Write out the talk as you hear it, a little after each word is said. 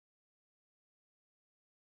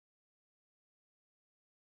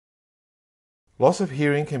Loss of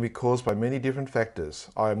hearing can be caused by many different factors.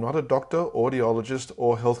 I am not a doctor, audiologist,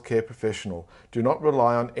 or healthcare professional. Do not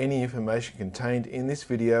rely on any information contained in this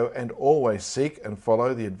video and always seek and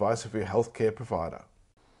follow the advice of your healthcare provider.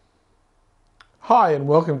 Hi and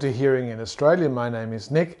welcome to Hearing in Australia. My name is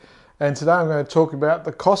Nick and today I'm going to talk about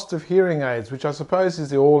the cost of hearing aids, which I suppose is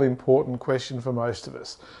the all-important question for most of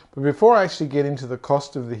us. But before I actually get into the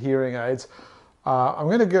cost of the hearing aids, I'm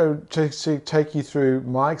going to go to take you through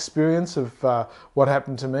my experience of what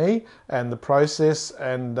happened to me and the process,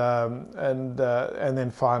 and then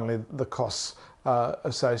finally the costs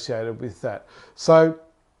associated with that. So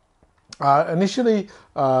initially,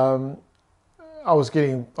 I was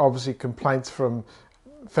getting obviously complaints from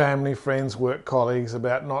family, friends, work colleagues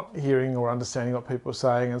about not hearing or understanding what people were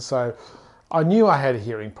saying, and so I knew I had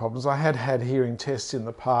hearing problems. I had had hearing tests in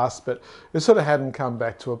the past, but it sort of hadn't come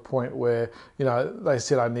back to a point where, you know, they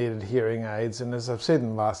said I needed hearing aids. And as I've said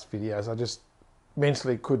in last videos, I just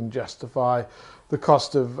mentally couldn't justify the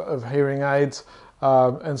cost of hearing aids.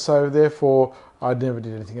 And so therefore I never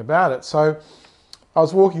did anything about it. So I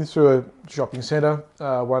was walking through a shopping centre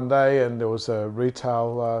one day, and there was a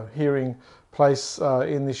retail hearing place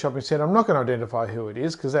in the shopping centre. I'm not going to identify who it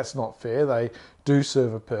is because that's not fair. They do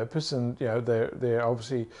serve a purpose, and you know they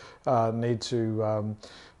obviously need to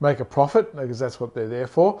make a profit because that's what they're there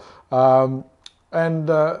for. I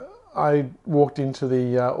walked into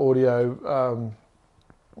the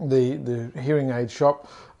the hearing aid shop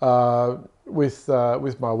with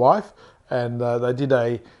my wife, and they did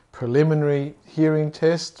a preliminary hearing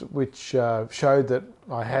test which showed that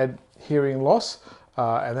I had hearing loss.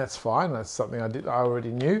 And that's fine. That's something I already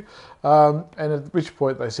knew. And at which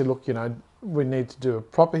point they said, look, you know, we need to do a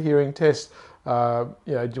proper hearing test. You know,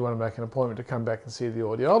 do you want to make an appointment to come back and see the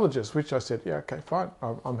audiologist? Which I said, yeah, okay, fine.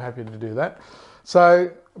 I'm happy to do that.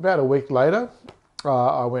 So about a week later,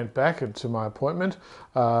 I went back to my appointment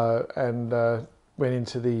and went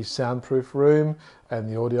into the soundproof room, and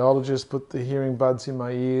the audiologist put the hearing buds in my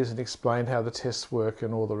ears and explained how the tests work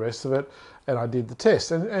and all the rest of it. And I did the test,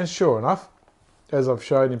 and sure enough, as I've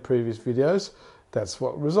shown in previous videos, that's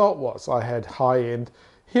what the result was. I had high-end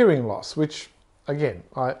hearing loss, which, again,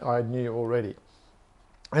 I knew already.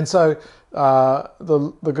 And so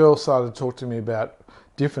the girl started to talk to me about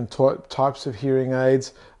different types of hearing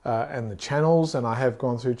aids and the channels, and I have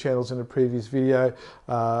gone through channels in a previous video.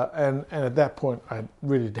 And at that point, I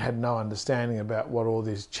really had no understanding about what all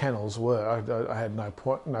these channels were. I had no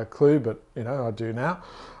clue, but, you know, I do now.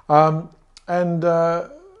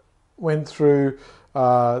 Went through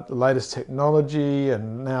the latest technology,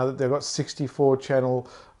 and now that they've got 64 channel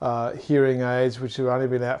hearing aids, which have only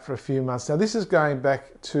been out for a few months. Now this is going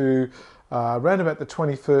back to around about the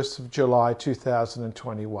 21st of July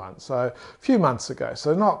 2021, so a few months ago,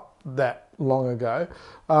 so not that long ago.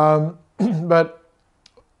 So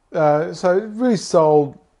it really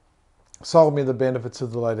sold me the benefits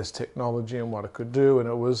of the latest technology and what it could do, and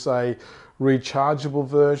it was a rechargeable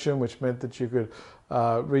version, which meant that you could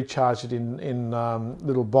recharge it in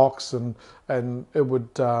little box, and it would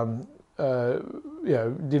you know,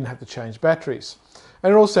 didn't have to change batteries,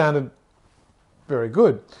 and it all sounded very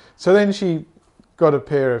good. So then she got a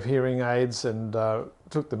pair of hearing aids and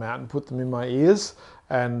took them out and put them in my ears,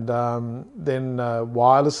 and then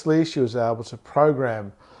wirelessly she was able to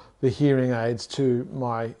program the hearing aids to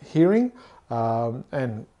my hearing,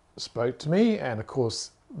 and spoke to me, and of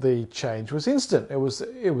course the change was instant. It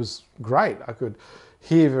was great. I could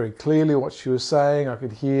hear very clearly what she was saying. I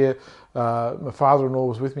could hear, my father-in-law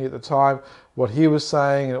was with me at the time, what he was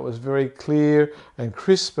saying, and it was very clear and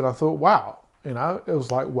crisp. And I thought, wow, you know, it was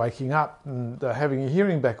like waking up and having your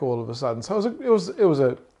hearing back all of a sudden. So it was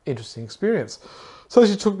an interesting experience. So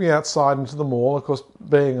she took me outside into the mall. Of course,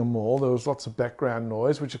 being a mall, there was lots of background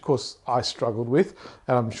noise, which of course I struggled with,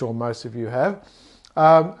 and I'm sure most of you have.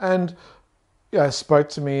 And yeah, spoke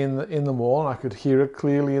to me in the mall, and I could hear it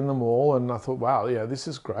clearly in the mall, and I thought, wow, yeah, this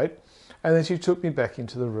is great. And then she took me back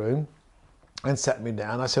into the room and sat me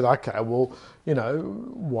down. I said, okay, well, you know,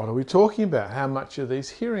 what are we talking about? How much are these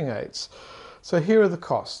hearing aids? So here are the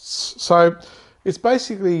costs. So it's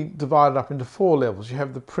basically divided up into 4 levels. You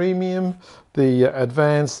have the premium, the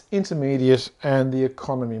advanced, intermediate, and the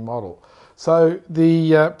economy model. So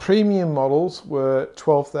the premium models were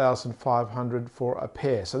 $12,500 for a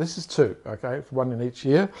pair. So this is 2, okay, one in each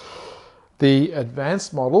ear. The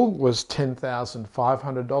advanced model was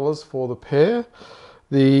 $10,500 for the pair.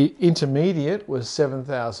 The intermediate was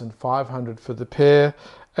 $7,500 for the pair,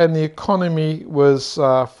 and the economy was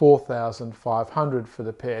 $4,500 for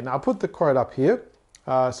the pair. Now I put the quote up here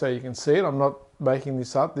so you can see it. I'm not making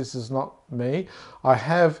this up. This is not me. I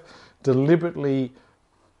have deliberately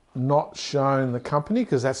not shown the company,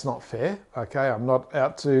 because that's not fair. Okay, I'm not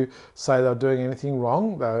out to say they're doing anything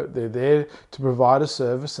wrong. They're there to provide a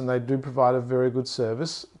service, and they do provide a very good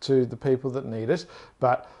service to the people that need it.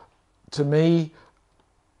 But to me,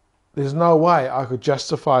 there's no way I could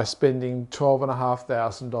justify spending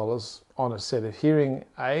 $12,500 on a set of hearing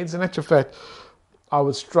aids. In actual fact, I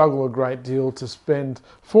would struggle a great deal to spend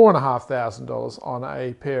 $4,500 on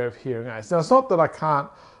a pair of hearing aids. Now, it's not that I can't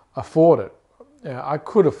afford it. I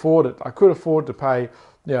could afford it. I could afford to pay,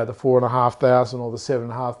 the $4,500 or the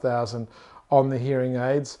 $7,500 on the hearing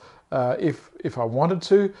aids if I wanted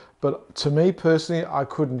to. But to me personally, I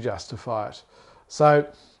couldn't justify it. So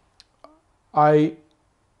I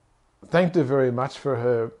thanked her very much for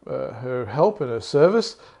her help and her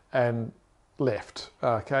service, and left.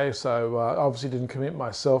 Okay, so obviously didn't commit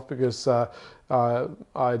myself, because I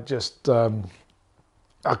just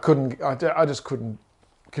couldn't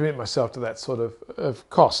commit myself to that sort of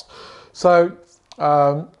cost. So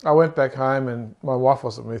I went back home, and my wife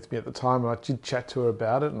wasn't with me at the time, and I did chat to her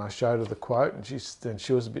about it, and I showed her the quote, and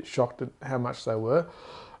she was a bit shocked at how much they were.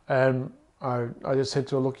 And I just said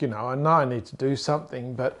to her, look, I know I need to do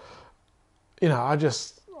something, but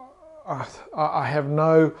I have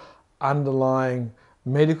no underlying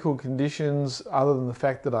medical conditions other than the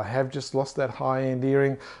fact that I have just lost that high-end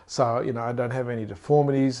hearing. So, I don't have any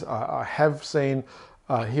deformities. I have seen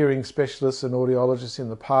hearing specialists and audiologists in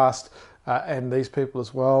the past, and these people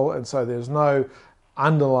as well. And so there's no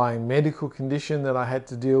underlying medical condition that I had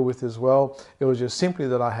to deal with as well. It was just simply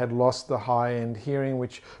that I had lost the high-end hearing,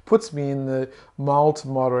 which puts me in the mild to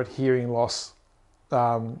moderate hearing loss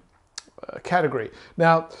category.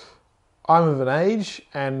 Now, I'm of an age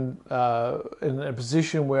and in a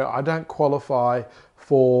position where I don't qualify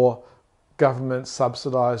for government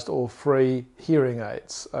subsidised or free hearing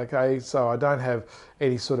aids. Okay, so I don't have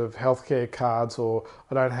any sort of healthcare cards, or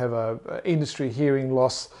I don't have a industry hearing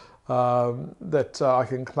loss that I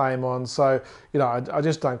can claim on. So, I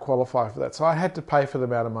just don't qualify for that. So I had to pay for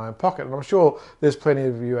them out of my own pocket, and I'm sure there's plenty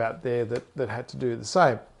of you out there that had to do the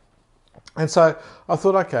same. And so I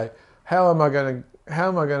thought, okay, how am I going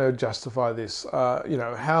to justify this?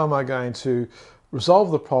 How am I going to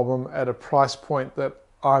resolve the problem at a price point that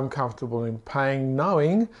I'm comfortable in paying,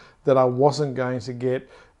 knowing that I wasn't going to get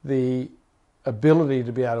the ability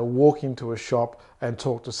to be able to walk into a shop and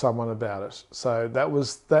talk to someone about it. So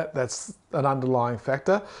that's an underlying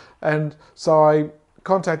factor. And so I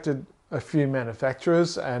contacted a few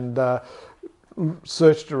manufacturers and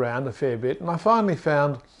searched around a fair bit, and I finally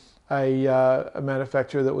found a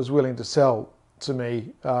manufacturer that was willing to sell to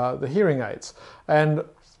me the hearing aids. And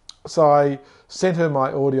so I sent her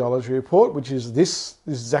my audiology report, which is this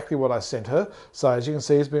is exactly what I sent her. So as you can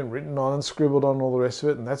see, it's been written on and scribbled on, all the rest of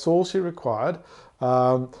it, and that's all she required.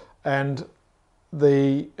 And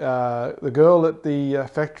the girl at the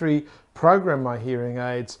factory programmed my hearing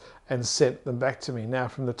aids and sent them back to me. Now,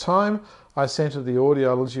 from the time I sent her the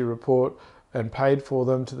audiology report and paid for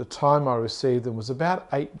them to the time I received them was about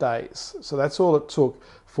 8 days. So that's all it took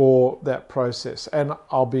for that process. And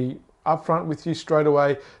I'll be upfront with you straight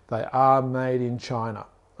away, they are made in China.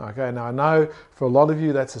 Okay, now I know for a lot of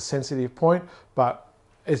you that's a sensitive point, but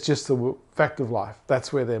it's just the fact of life.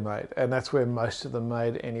 That's where they're made, and that's where most of them are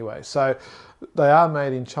made anyway. So they are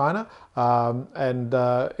made in China, and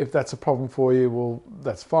if that's a problem for you, well,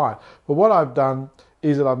 that's fine. But what I've done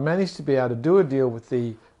is that I've managed to be able to do a deal with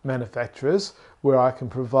the manufacturers where I can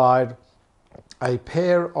provide a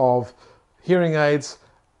pair of hearing aids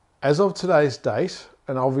as of today's date.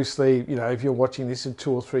 And obviously, if you're watching this in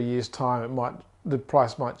 2 or 3 years' time, the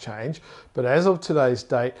price might change. But as of today's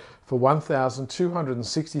date, for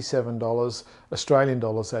 $1,267, Australian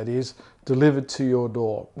dollars that is, delivered to your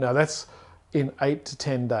door. Now that's in 8 to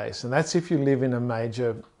 10 days. And that's if you live in a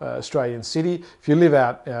major Australian city. If you live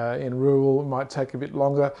out in rural, it might take a bit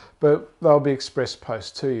longer, but they'll be express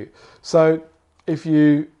post to you. So if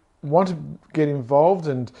you want to get involved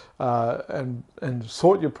and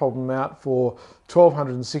sort your problem out for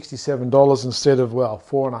 $1,267 instead of,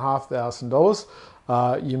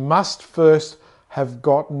 $4,500, you must first have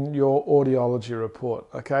gotten your audiology report.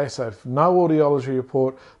 Okay, so if no audiology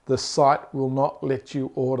report, the site will not let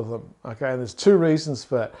you order them. Okay, and there's 2 reasons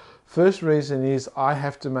for that. First reason is I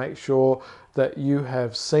have to make sure that you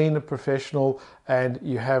have seen a professional and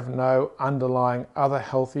you have no underlying other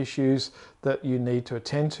health issues that you need to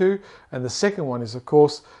attend to. And the second one is, of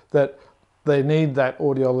course, that they need that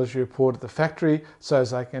audiology report at the factory so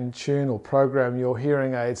as they can tune or program your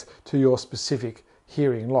hearing aids to your specific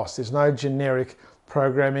hearing loss. There's no generic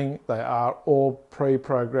programming. They are all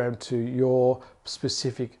pre-programmed to your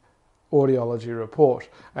specific Audiology report,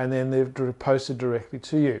 and then they're posted directly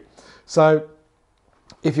to you. So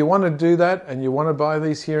if you want to do that and you want to buy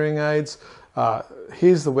these hearing aids,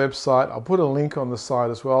 here's the website. I'll put a link on the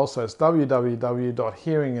site as well. So it's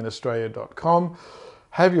www.hearinginaustralia.com.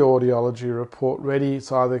 Have your audiology report ready.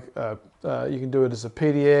 It's either you can do it as a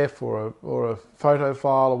PDF or a photo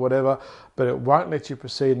file or whatever, but it won't let you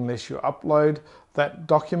proceed unless you upload that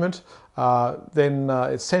document. Then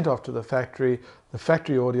it's sent off to the factory. The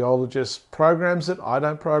factory audiologist programs it. I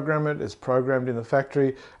don't program it. It's programmed in the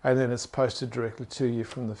factory, and then it's posted directly to you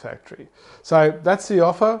from the factory. So that's the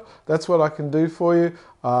offer. That's what I can do for you.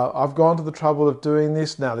 I've gone to the trouble of doing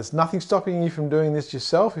this. Now, there's nothing stopping you from doing this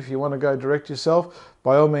yourself. If you want to go direct yourself,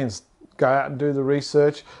 by all means, go out and do the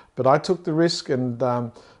research. But I took the risk and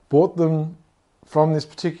bought them from this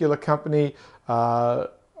particular company unknown,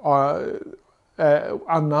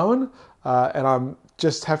 and I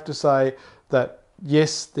just have to say that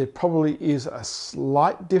yes, there probably is a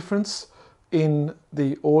slight difference in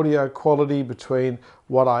the audio quality between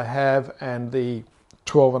what I have and the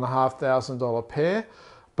 $12,500 pair,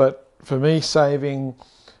 but for me, saving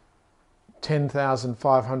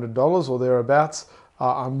 $10,500 or thereabouts,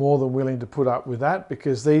 I'm more than willing to put up with that,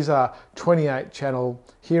 because these are 28 channel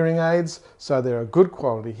hearing aids, so they're a good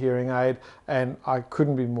quality hearing aid, and I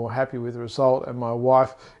couldn't be more happy with the result. And my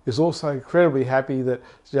wife is also incredibly happy that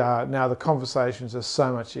now the conversations are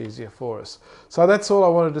so much easier for us. So that's all I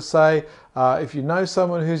wanted to say. If you know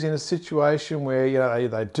someone who's in a situation where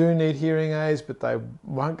they do need hearing aids, but they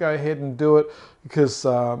won't go ahead and do it because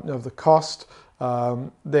of the cost,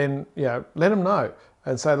 then let them know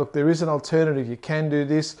and say, look, there is an alternative. You can do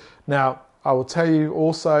this. Now, I will tell you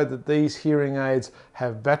also that these hearing aids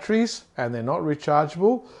have batteries and they're not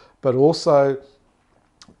rechargeable, but also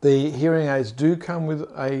the hearing aids do come with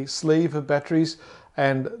a sleeve of batteries,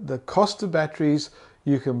 and the cost of batteries,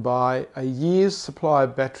 you can buy a year's supply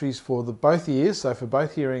of batteries for both ears, so for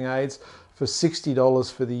both hearing aids, for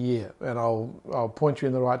 $60 for the year, and I'll point you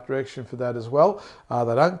in the right direction for that as well.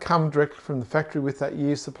 They don't come directly from the factory with that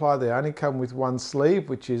year's supply. They only come with one sleeve,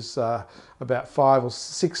 which is about 5 or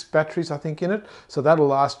 6 batteries, I think, in it. So that'll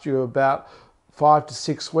last you about 5 to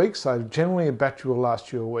 6 weeks. So generally a battery will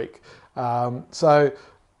last you a week. So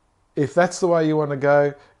if that's the way you want to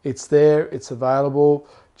go, it's there, it's available.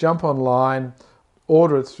 Jump online,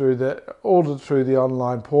 order it through the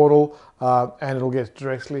online portal, and it'll get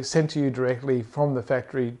sent to you directly from the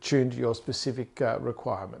factory, tuned to your specific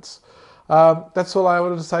requirements. That's all I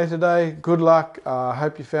wanted to say today. Good luck. I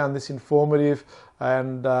hope you found this informative,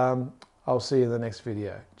 and I'll see you in the next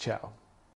video. Ciao.